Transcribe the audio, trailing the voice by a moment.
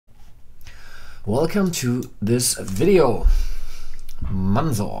Welcome to this video.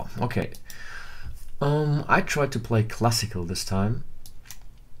 Mansor. Okay. I tried to play classical this time.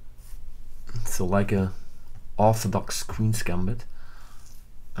 So like a orthodox Queen's Gambit.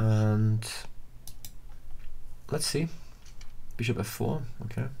 And let's see. Bishop f4.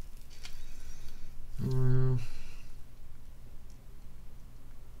 Okay.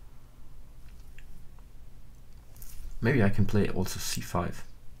 Maybe I can play also c5.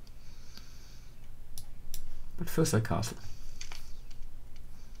 But first I castle.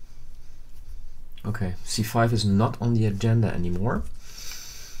 Okay, c5 is not on the agenda anymore.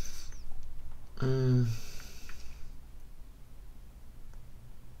 Can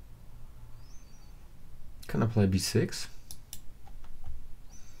I play b6?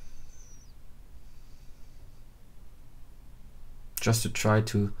 Just to try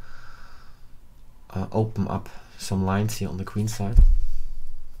to open up some lines here on the queen side.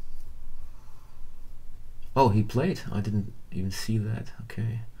 Oh, he played. I didn't even see that.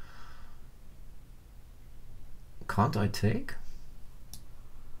 Okay. Can't I take?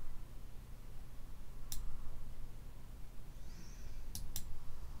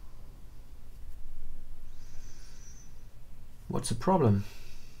 What's the problem?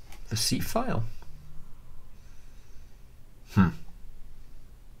 The C file. I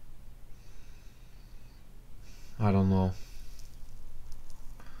don't know.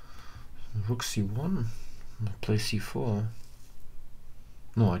 Rook c1. Play c4.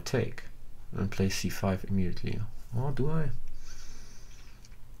 No, I take and play c5 immediately. Or do I?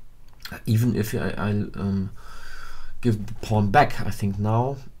 Even if I give the pawn back, I think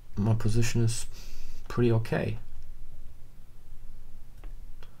now my position is pretty okay.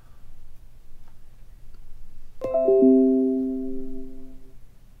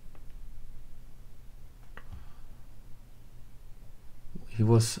 He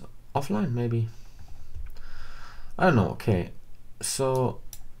was offline, maybe. I don't know. Okay, so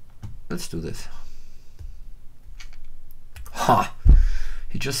let's do this. Ha!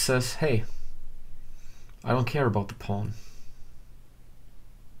 He just says, hey, I don't care about the pawn.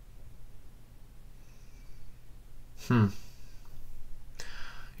 You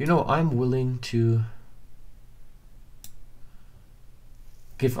know, I'm willing to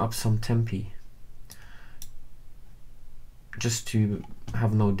give up some tempi just to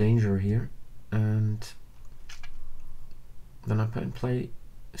have no danger here, and then I can play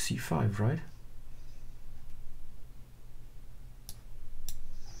c5, right?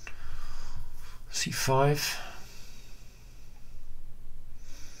 c5.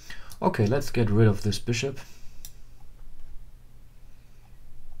 Okay, let's get rid of this bishop.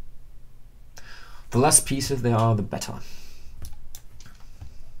 The less pieces there are, the better.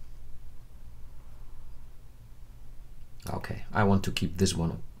 Okay, I want to keep this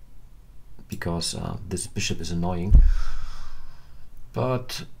one because this bishop is annoying.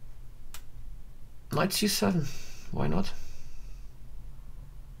 But knight c7, why not?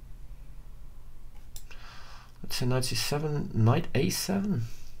 Let's say knight c7, knight a7,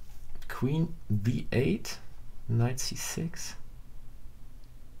 queen b8, knight c6.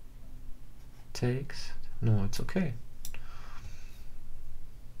 Takes. No, it's okay.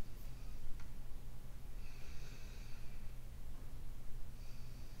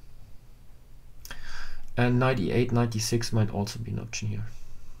 And knight e8, knight e6 might also be an option here.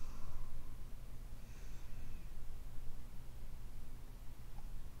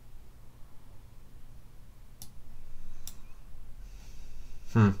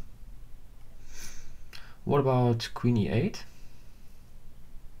 What about queen e8?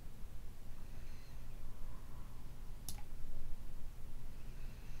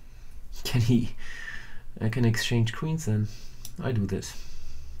 I can exchange queens then. I do this.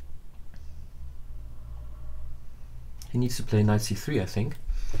 He needs to play knight c3, I think.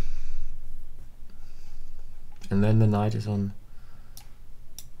 And then the knight is on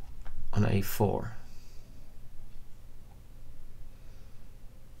a4.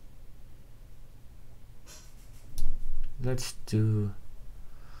 Let's do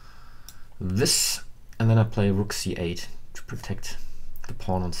this, and then I play rook c8 to protect the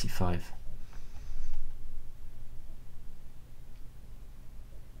pawn on c5.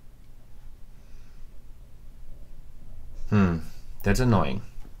 That's annoying.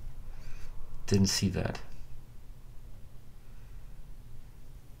 Didn't see that.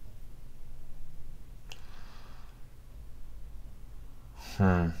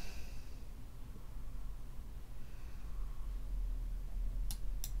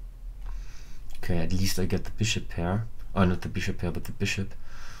 Okay, at least I get the bishop pair. Oh, not the bishop pair, but the bishop.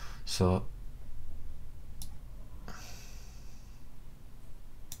 So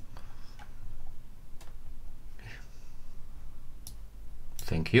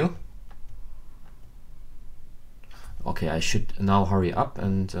Thank you. Okay, I should now hurry up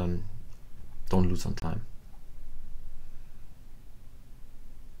and don't lose on time.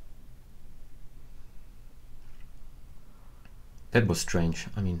 That was strange.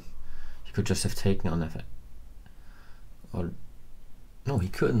 I mean, he could just have taken on that. Or no, he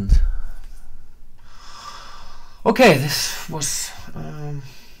couldn't. Okay, this was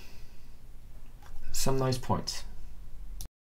some nice points.